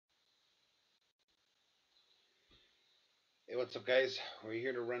Hey, what's up, guys? We're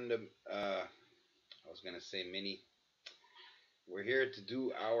here to run the, I was gonna say mini. We're here to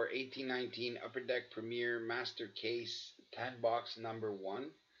do our 1819 Upper Deck Premier Master Case 10 box number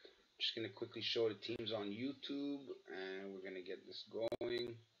one. Just gonna quickly show the teams on YouTube, and we're gonna get this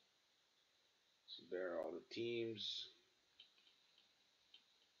going. So there are all the teams.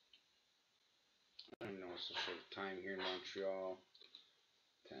 I don't know what's the sort of time here in Montreal.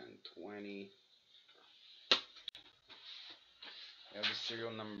 10:20. We have the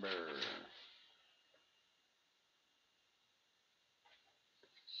serial number.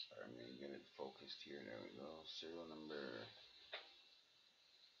 Sorry, I'm gonna get it focused here. There we go. Serial number.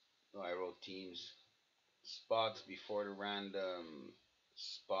 Oh, I wrote teams. Spots before the random,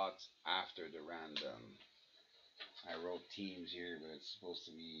 spots after the random. I wrote teams here, but it's supposed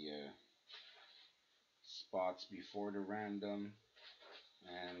to be spots before the random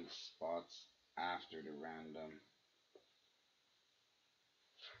and spots after the random.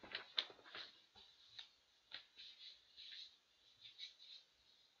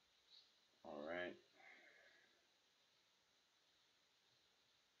 All right.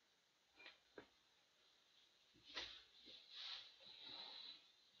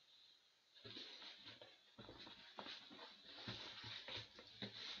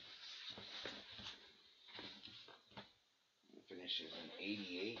 Finishes in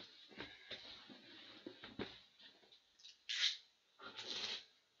 88.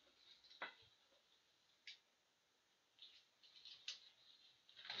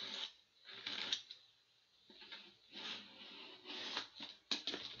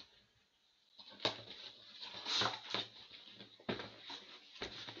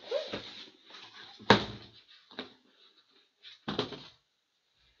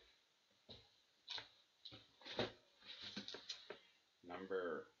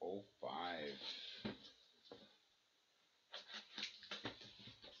 Number 05.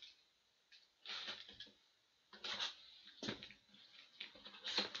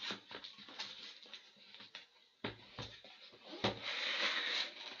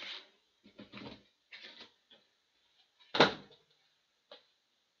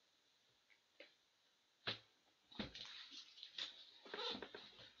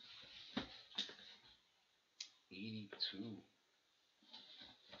 '82.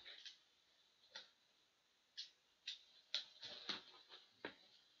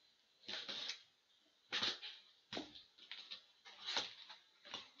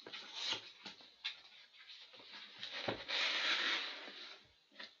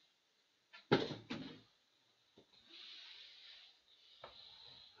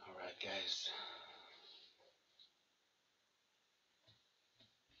 All right, guys.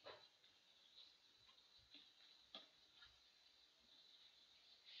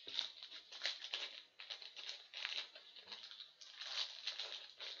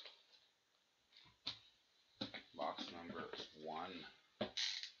 Box number 1.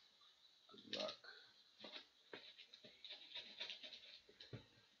 Good luck.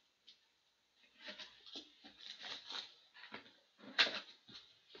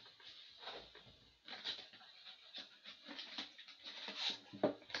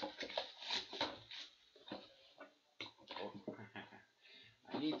 Oh.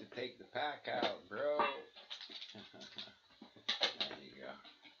 I need to take the pack out, bro. There you go.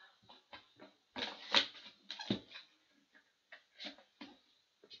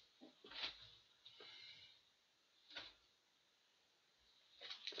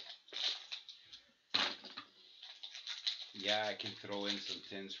 Yeah, I can throw in some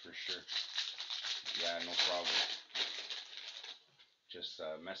tins for sure. Yeah, no problem. Just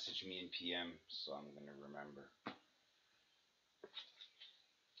message me in PM so I'm gonna remember.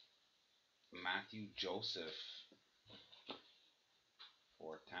 Matthew Joseph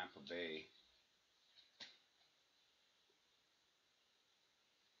for Tampa Bay.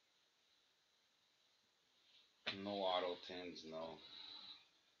 No auto tins, no.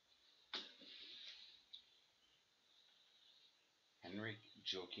 Henry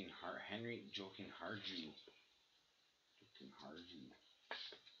Joking Harju.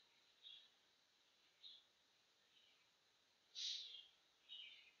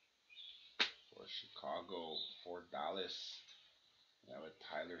 For Chicago. For Dallas. That with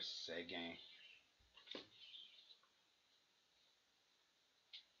Tyler Seguin.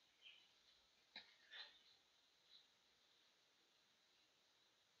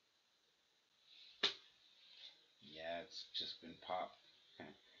 Yeah, it's just been popped.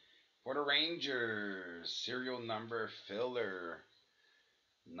 For the Rangers, serial number filler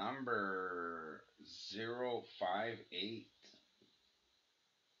number 058.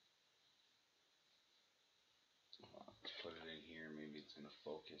 Let's put it it's going to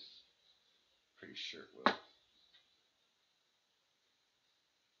focus. Pretty sure it will.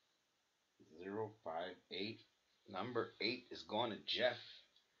 058. Number 8 is going to Jeff.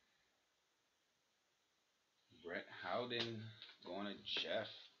 Brett Howden going to Jeff.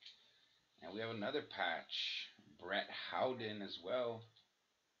 And we have another patch. Brett Howden as well.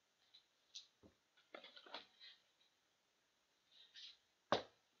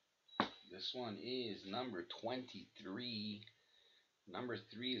 This one is number 23. Number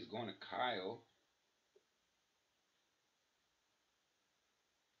 3 is going to Kyle.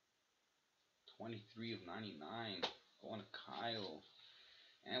 23 of 99 going to Kyle.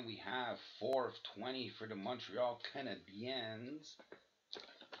 And we have 4 of 20 for the Montreal Canadiens.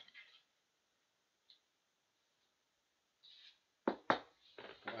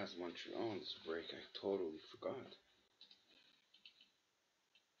 Where's Montreal on this break? I totally forgot.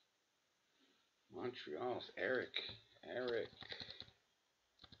 Montreal's Eric.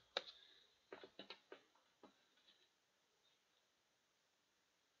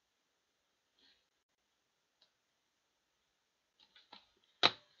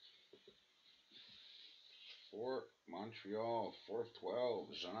 For Montreal, 4 of 12,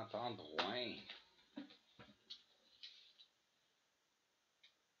 Jonathan Drouin.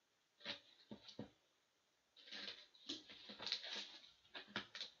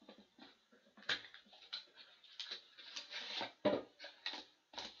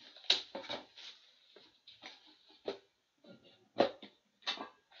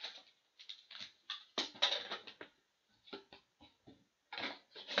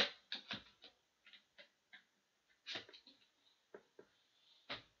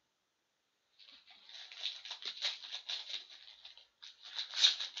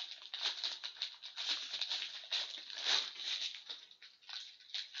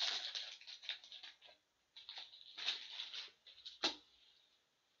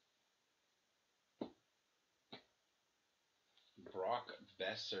 Brock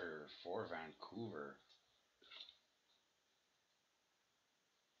Besser for Vancouver.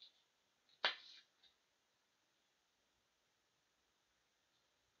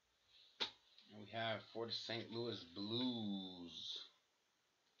 And we have for the St. Louis Blues,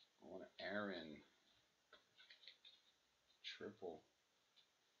 I want Aaron. Triple.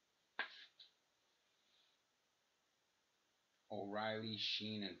 O'Reilly,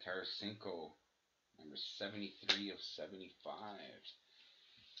 Sheen, and Tarasenko. Number 73 of 75.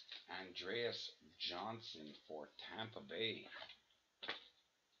 Andreas Johnson for Tampa Bay.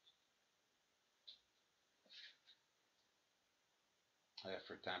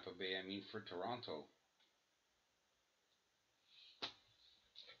 For Tampa Bay, I mean for Toronto.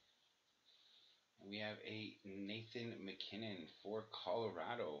 We have a Nathan McKinnon for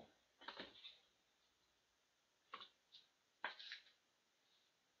Colorado.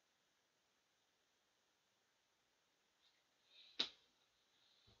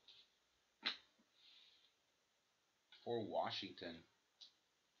 For Washington,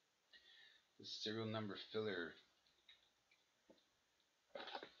 the serial number filler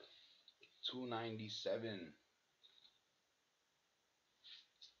 297.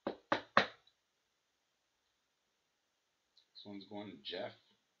 This one's going to Jeff.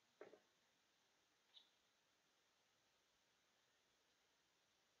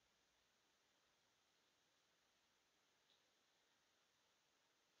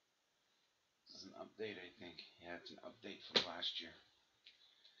 This is an update, I think. Yeah, it's an update from last year.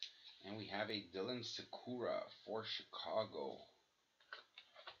 And we have a Dylan Sakura for Chicago.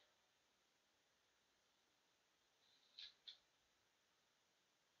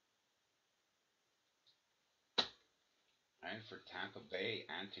 And for Tampa Bay,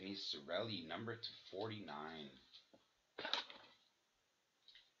 Anthony Cirelli, number /49.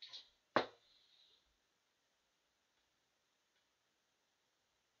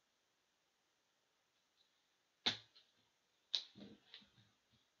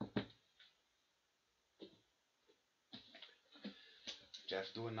 Jeff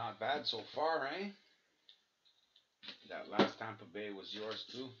doing not bad so far, eh? That last Tampa Bay was yours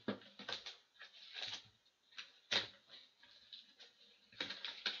too.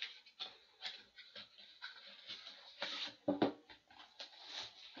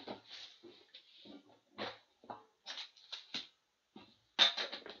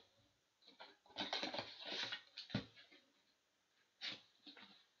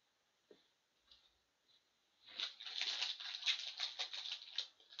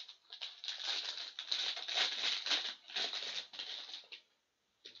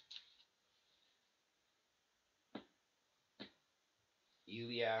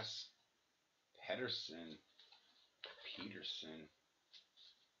 Elias Peterson.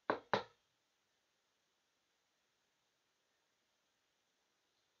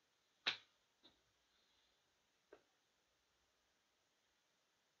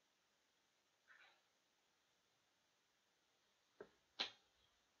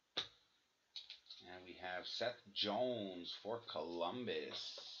 have Seth Jones for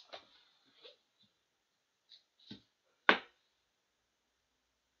Columbus.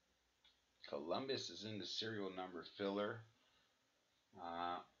 Columbus is in the serial number filler.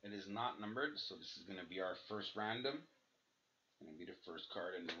 It is not numbered, so this is going to be our first random. It's going to be the first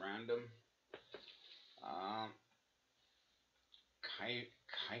card in the random.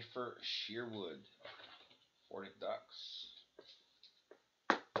 Kiefer Sherwood for the Ducks.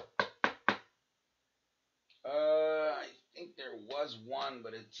 I think there was one,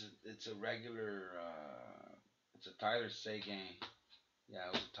 but it's a regular. It's a Tyler Seguin. Yeah,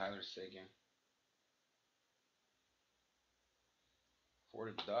 it was a Tyler Seguin for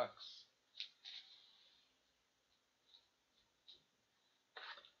the Ducks.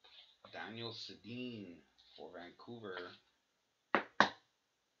 Daniel Sedin for Vancouver.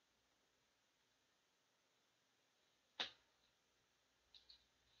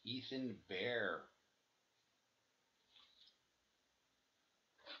 Ethan Bear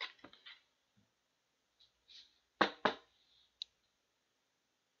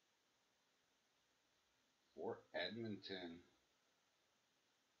for Edmonton.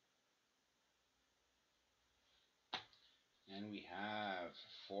 And we have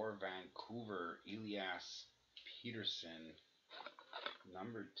for Vancouver, Elias Peterson,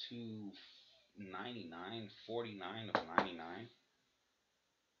 number 299, 49 of 99.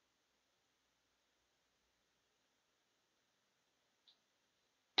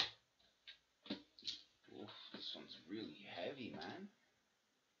 Oof, this one's really heavy, man.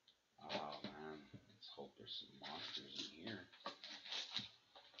 Oh, man. Let's hope there's some monsters in here.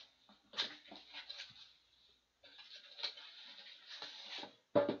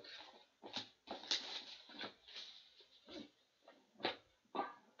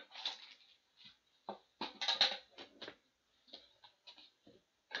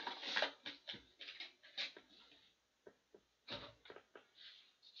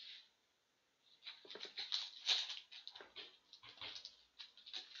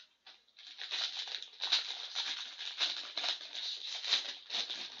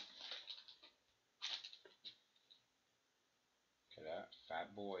 Look at that. Fat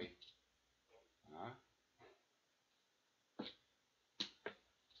boy. Huh?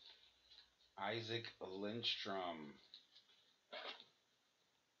 Isaac Lindstrom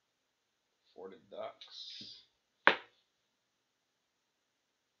for the Ducks.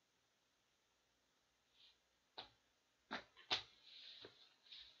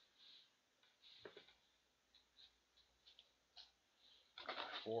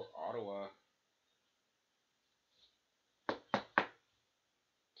 For Ottawa,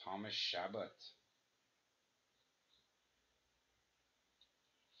 Thomas Chabot.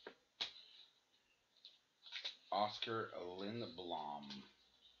 Oscar Lindblom.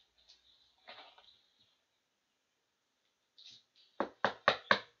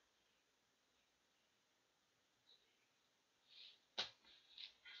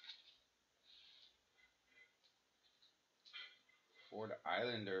 For the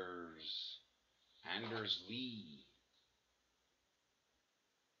Islanders, Anders Lee.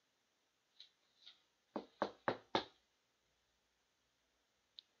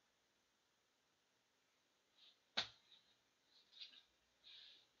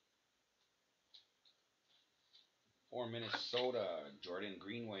 For Minnesota, Jordan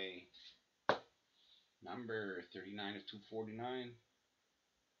Greenway, number 39 of 249.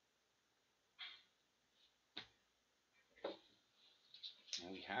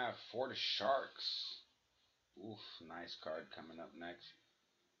 And we have for the Sharks. Oof, nice card coming up next.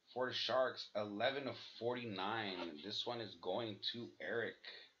 For the Sharks, 11 of 49. This one is going to Eric.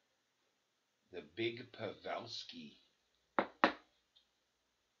 The Big Pavelski.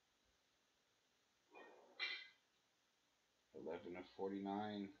 11 of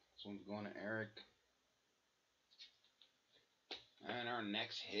 49. This one's going to Eric. And our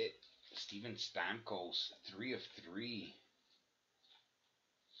next hit, Steven Stamkos, 3 of 3.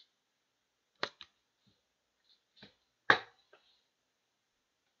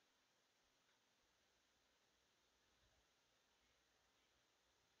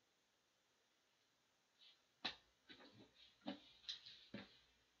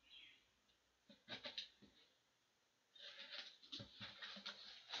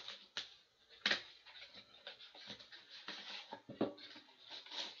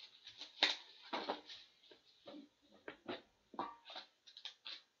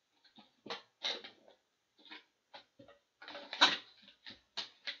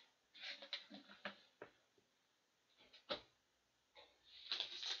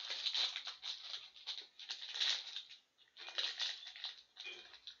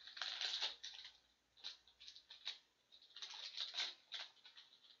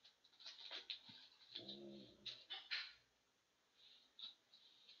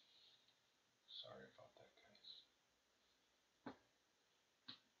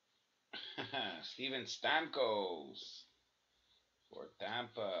 Steven Stamkos for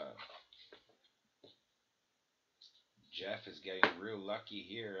Tampa. Jeff is getting real lucky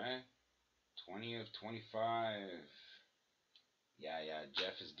here, eh? 20 of 25. Yeah,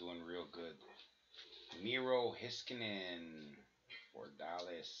 Jeff is doing real good. Miro Heiskanen for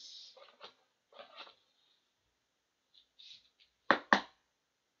Dallas.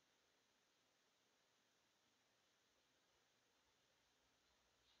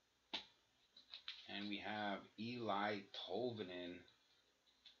 And we have Eli Tolvanen.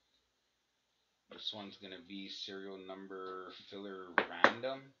 This one's going to be serial number filler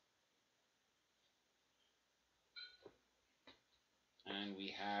random. And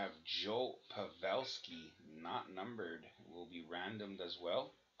we have Joe Pavelski, not numbered, will be randomed as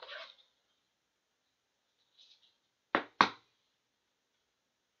well.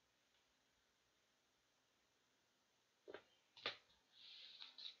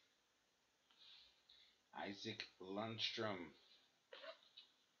 Isaac Lundstrom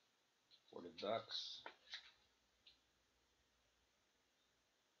for the Ducks.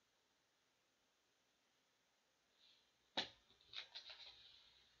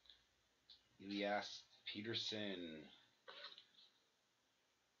 Elias Peterson.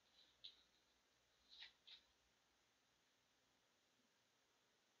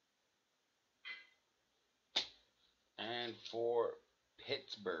 And for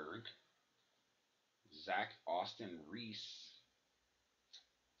Pittsburgh, Zach Austin Reese.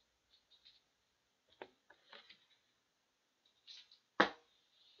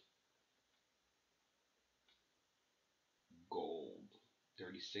 Gold.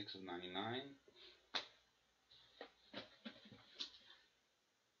 36 of 99.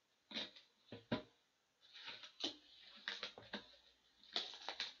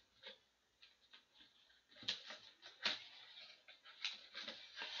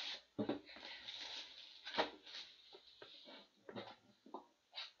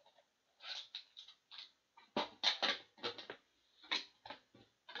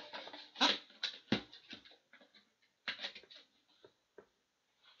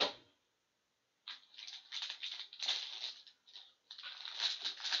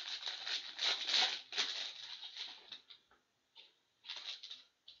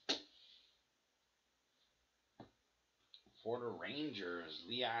 For the Rangers,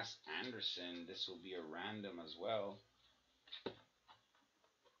 Lias Anderson. This will be a random as well.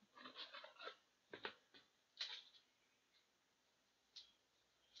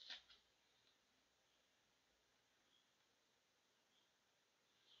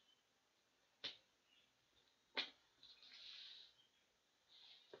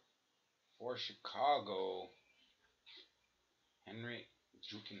 For Chicago, Henrik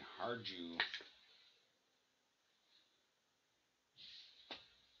Jukenharju.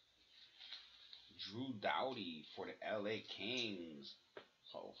 Drew Doughty for the LA Kings.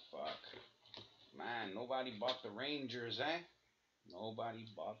 Oh, fuck. Man, nobody bought the Rangers, eh? Nobody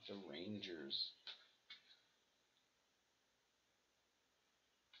bought the Rangers.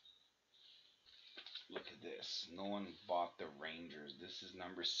 Look at this. No one bought the Rangers. This is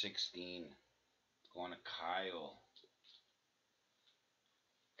number 16. Going to Kyle.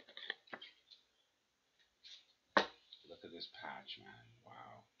 Look at this patch, man.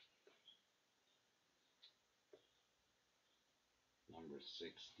 Wow. Number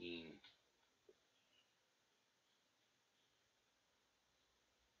 16.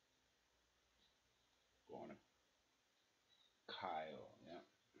 Going to Kyle. Yep.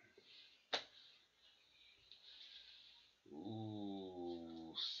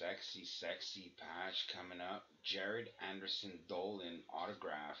 Ooh, sexy patch coming up. Jared Anderson Dolan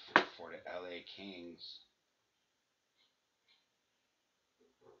autograph for the LA Kings.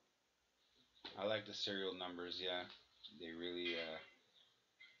 I like the serial numbers, yeah. They really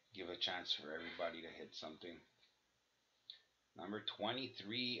give a chance for everybody to hit something. Number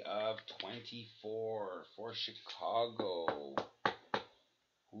 23 of 24 for Chicago.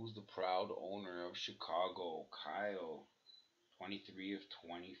 Who's the proud owner of Chicago? Kyle. 23 of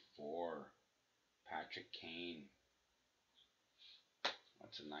 24. Patrick Kane.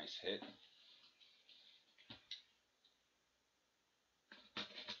 That's a nice hit.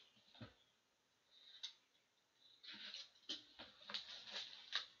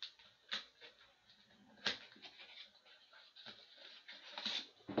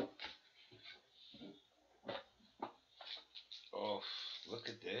 Oh, look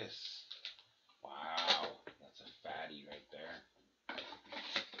at this. Wow, that's a fatty right there.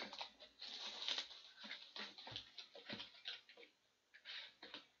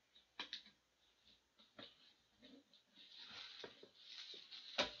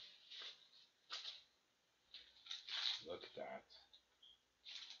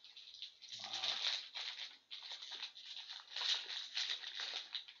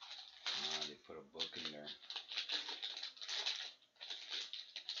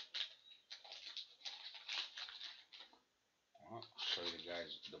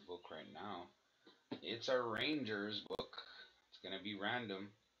 right now. It's a Rangers book. It's going to be random.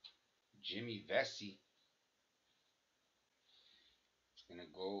 Jimmy Vesey. It's going to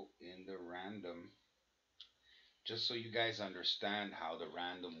go in the random. Just so you guys understand how the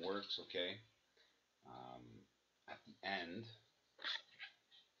random works, okay? At the end,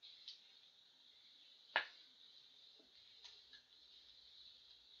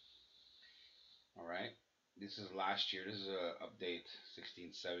 all right. This is last year. This is a update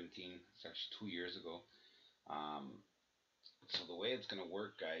 16, 17. It's actually 2 years ago. Um, so the way it's gonna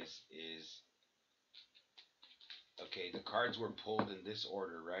work, guys, is okay. The cards were pulled in this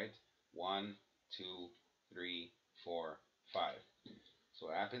order, right? 1, 2, 3, 4, 5. So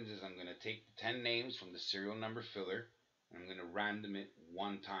what happens is I'm gonna take the 10 names from the serial number filler, and I'm gonna random it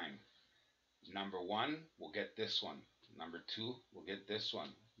one time. Number 1 will get this one. Number 2 will get this one.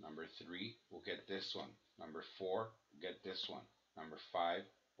 Number 3 will get this one. Number 4 will get this one. Number 5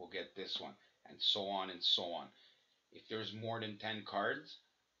 will get this one. And so on and so on. If there's more than 10 cards,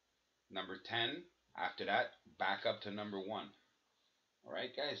 number 10, after that, back up to number 1.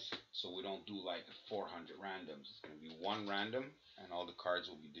 Alright, guys? So we don't do like 400 randoms. It's going to be one random, and all the cards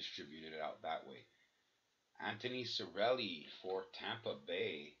will be distributed out that way. Anthony Cirelli for Tampa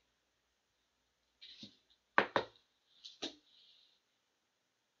Bay.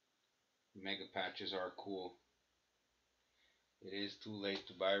 Mega patches are cool. It is too late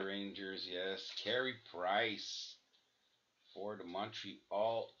to buy Rangers, yes. Carey Price for the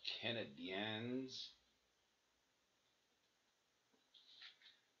Montreal Canadiens.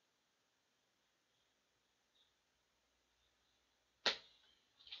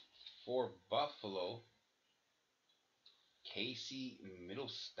 For Buffalo, Casey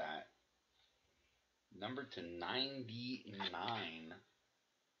Mittelstadt. Number to 99.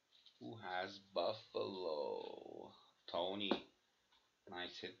 Who has Buffalo? Tony.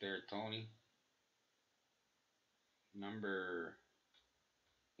 Nice hit there, Tony. Number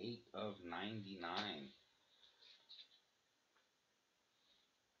 8 of 99.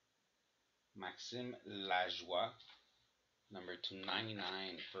 Maxime Lajoie. Number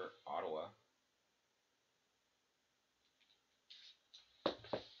 299 for Ottawa.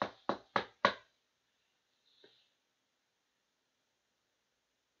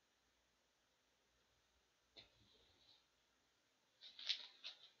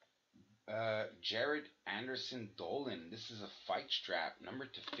 Jared Anderson Dolan. This is a fight strap. Number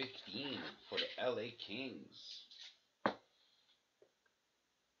to 15 for the LA Kings.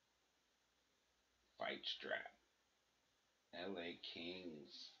 Fight strap. LA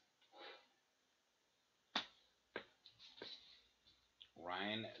Kings.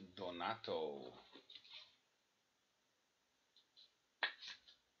 Ryan Donato.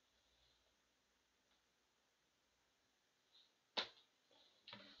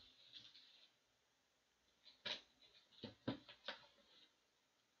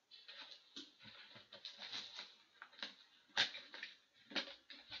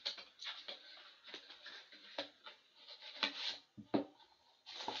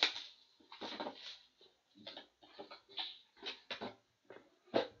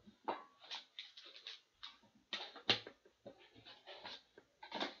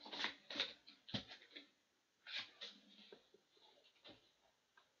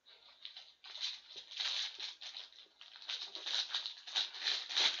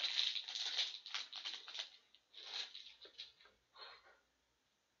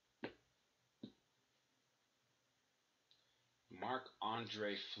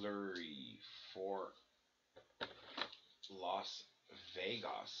 Marc-Andre Fleury for Las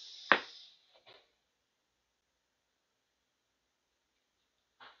Vegas.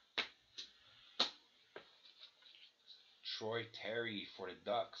 Troy Terry for the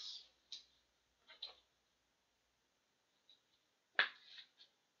Ducks.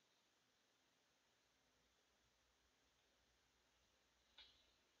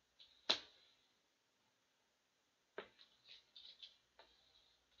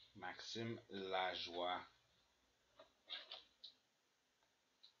 Maxime Lajoie.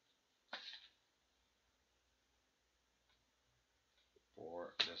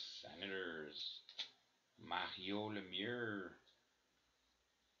 For the Senators. Mario Lemieux.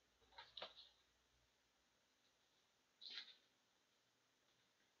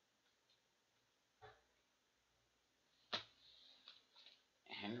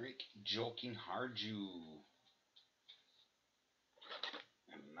 Henrik Joking Harju.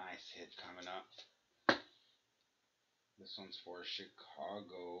 A nice hit coming up. This one's for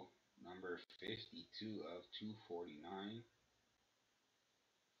Chicago. Number 52 of 249.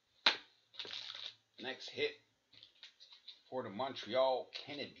 Next hit for the Montreal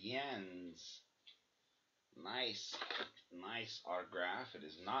Canadiens. Nice autograph. It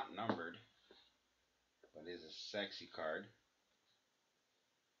is not numbered, but it is a sexy card.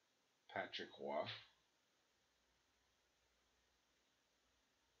 Patrick Roy.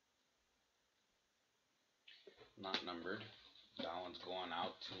 Not numbered. That one's going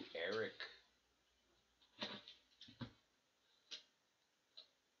out to Eric.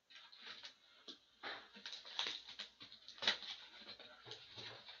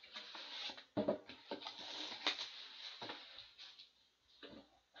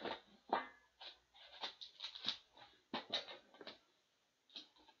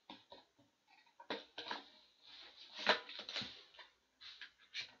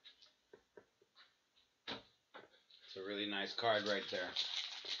 It's a really nice card right there.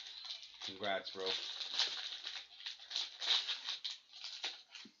 Congrats, bro.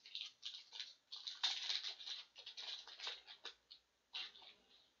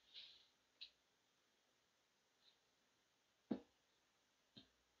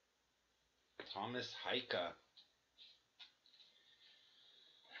 Thomas Heika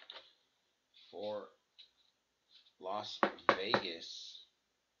for Las Vegas.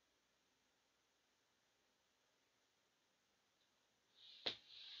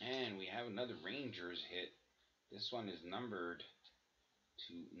 And we have another Rangers hit. This one is numbered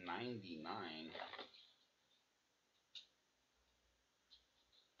to 99.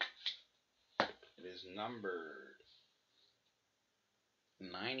 It is numbered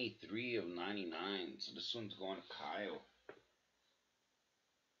 93 of 99. So this one's going to Kyle.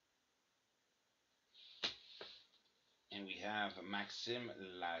 And we have Maxime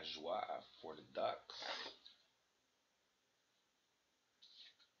Lajoie for the Ducks.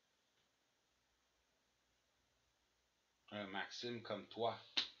 Maxime Comtois,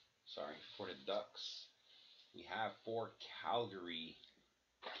 sorry, for the Ducks. We have for Calgary,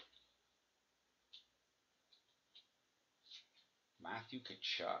 Matthew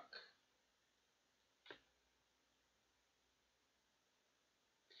Tkachuk.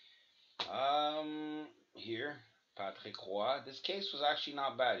 Here, Patrick Roy. This case was actually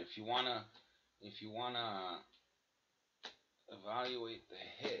not bad. If you wanna evaluate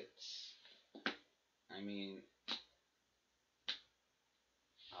the hits, I mean,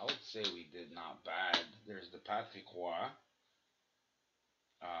 I would say we did not bad. There's the Patrick Roy,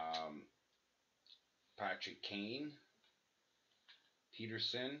 Patrick Kane,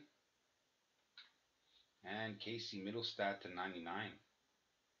 Peterson, and Casey Mittelstadt to 99.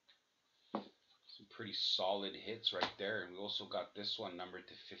 Some pretty solid hits right there. And we also got this one numbered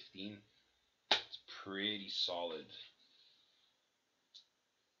to 15. It's pretty solid.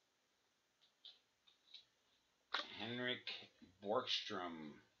 Henrik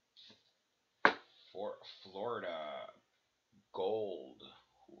Borgstrom for Florida. Gold.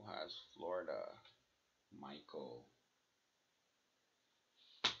 Who has Florida? Michael.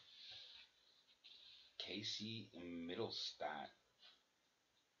 Casey Mittelstadt.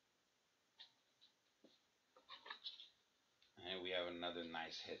 And we have another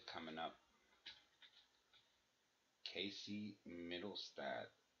nice hit coming up. Casey Mittelstadt.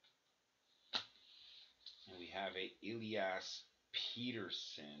 And we have a Elias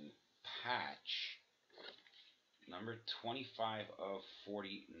Peterson patch. Number 25 of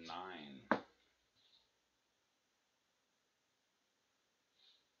 49.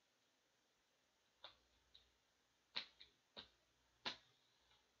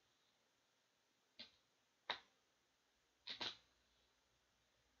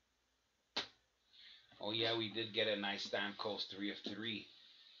 Oh yeah, we did get a nice Stamkos 3 of 3.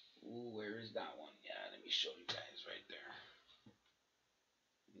 Ooh, where is that one? Yeah, let me show you guys right there.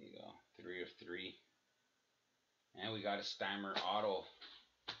 There you go, 3 of 3. And we got a Stammer auto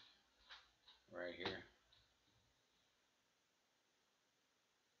right here.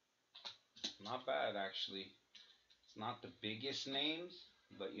 Not bad, actually. It's not the biggest names,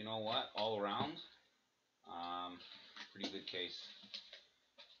 but you know what? All around, pretty good case.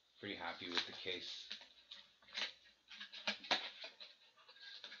 Pretty happy with the case.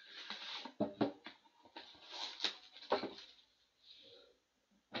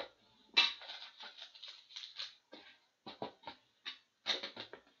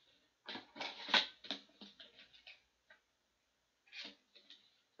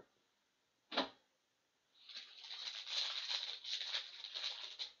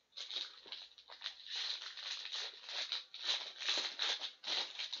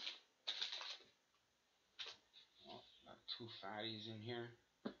 Two fatties in here.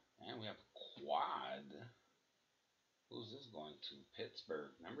 And we have a quad. Who's this going to?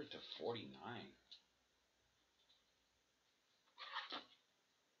 Pittsburgh. Number to 49.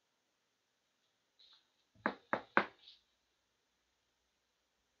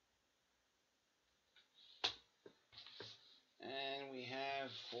 we have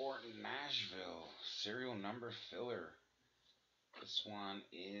for Nashville, serial number filler. This one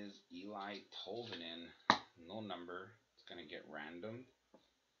is Eli Tolvanen. No number. It's going to get random.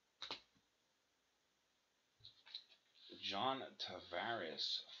 John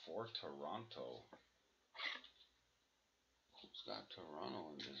Tavares for Toronto. Who's got Toronto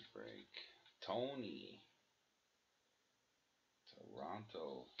in this break? Tony.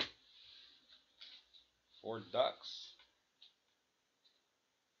 Toronto. For Ducks.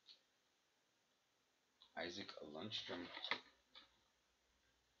 Isaac Lundstrom.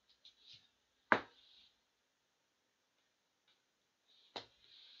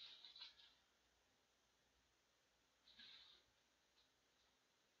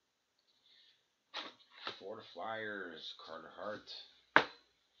 For the Flyers, Carter Hart.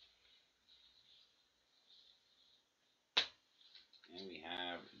 And we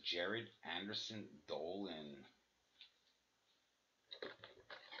have Jared Anderson Dolan.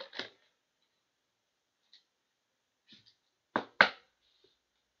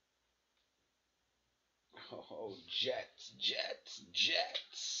 Oh, Jets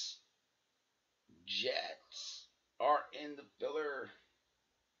are in the filler.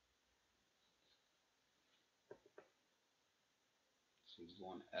 So he's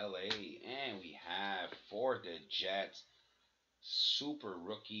going LA. And we have for the Jets, super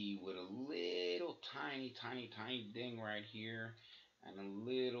rookie with a little tiny ding right here. And a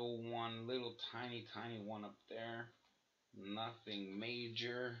little tiny one up there. Nothing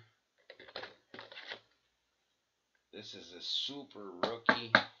major. This is a super rookie.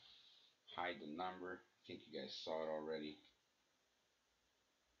 Hide the number. I think you guys saw it already.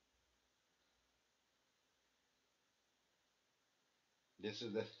 This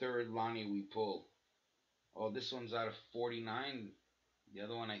is the third Lonnie we pulled. Oh, this one's out of 49. The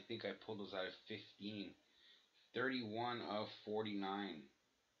other one I think I pulled was out of 15. 31 of 49.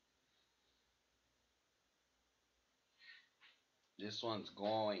 This one's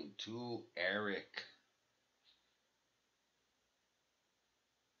going to Eric.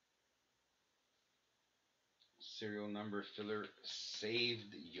 Serial number filler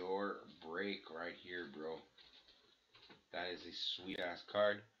saved your break right here, bro. That is a sweet ass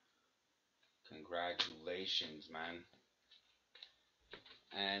card. Congratulations, man.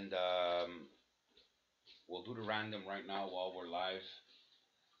 And we'll do the random right now while we're live.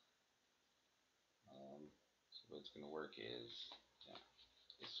 So what's gonna work is, yeah,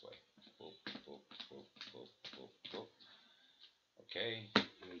 this way. Boop, boop, boop, boop, boop, boop. Okay,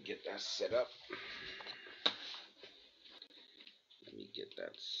 let me get that set up.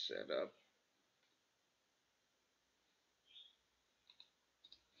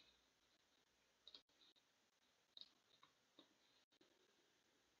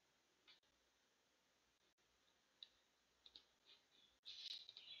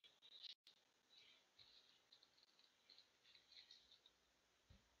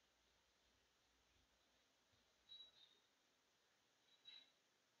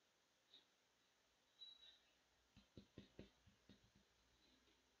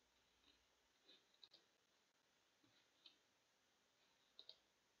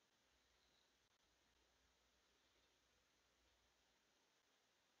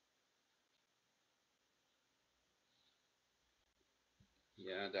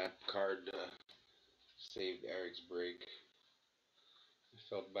 Yeah, that card saved Eric's break. I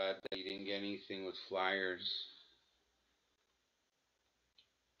felt bad that he didn't get anything with Flyers.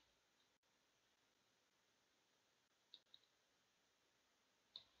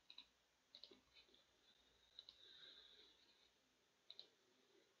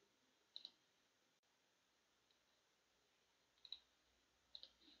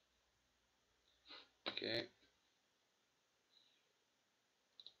 Okay.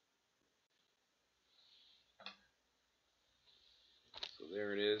 So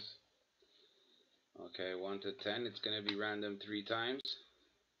there it is. Okay, 1 to 10. It's going to be random 3 times.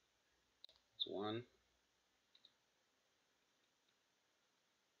 It's 1,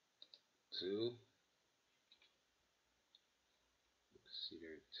 2. Let's see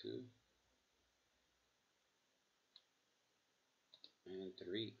there, 2. And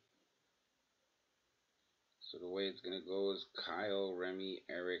 3. So the way it's going to go is Kyle, Remy,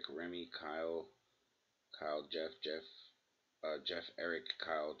 Eric, Remy, Kyle, Jeff, Jeff, Eric,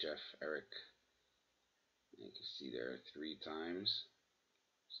 Kyle, Jeff, Eric. You can see there 3 times.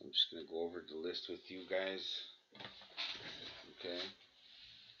 So I'm just going to go over the list with you guys. Okay.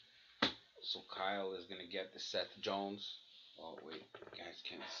 So Kyle is going to get the Seth Jones. Oh, wait. You guys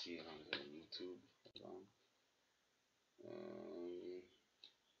can't see it on the YouTube. Hold on.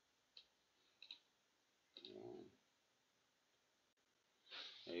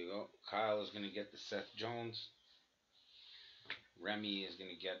 Kyle is going to get the Seth Jones. Remy is going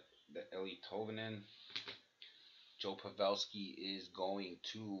to get the Eli Tovinen. Joe Pavelski is going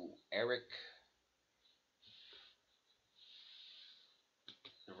to Eric.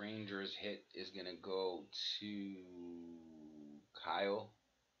 The Rangers hit is going to go to Kyle.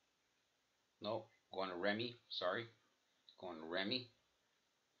 No, going to Remy. Sorry. Going to Remy.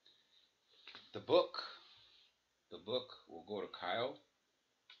 The book will go to Kyle.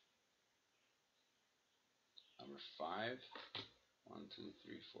 Number 5. 1, 2,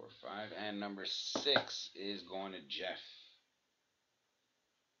 3, 4, 5. And number 6 is going to Jeff.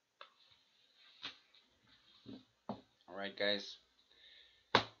 Alright, guys.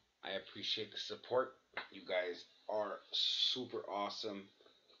 I appreciate the support. You guys are super awesome.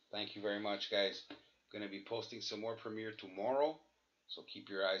 Thank you very much, guys. I'm going to be posting some more Premiere tomorrow. So keep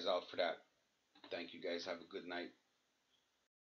your eyes out for that. Thank you, guys. Have a good night.